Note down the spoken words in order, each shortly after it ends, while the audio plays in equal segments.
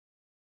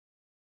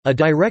A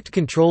direct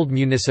controlled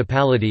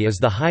municipality is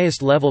the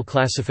highest level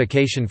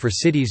classification for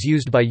cities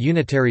used by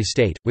unitary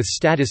state, with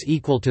status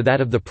equal to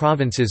that of the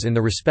provinces in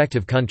the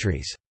respective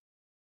countries.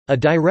 A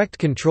direct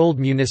controlled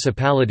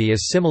municipality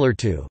is similar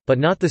to, but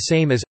not the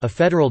same as, a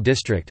federal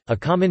district, a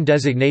common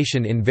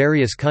designation in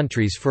various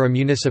countries for a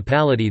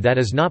municipality that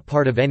is not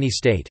part of any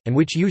state, and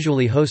which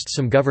usually hosts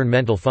some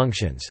governmental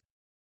functions.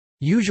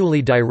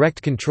 Usually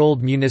direct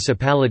controlled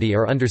municipality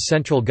are under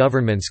central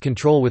government's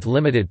control with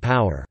limited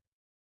power.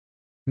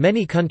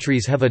 Many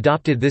countries have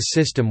adopted this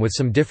system with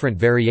some different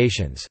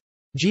variations.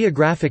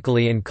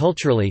 Geographically and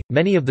culturally,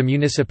 many of the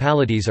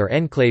municipalities are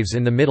enclaves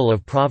in the middle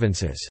of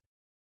provinces.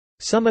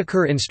 Some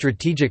occur in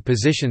strategic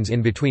positions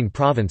in between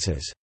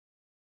provinces.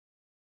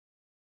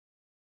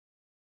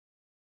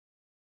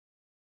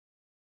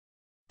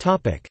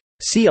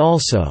 See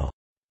also: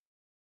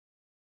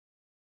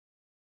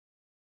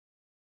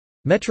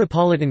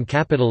 Metropolitan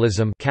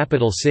capitalism,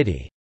 capital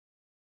city.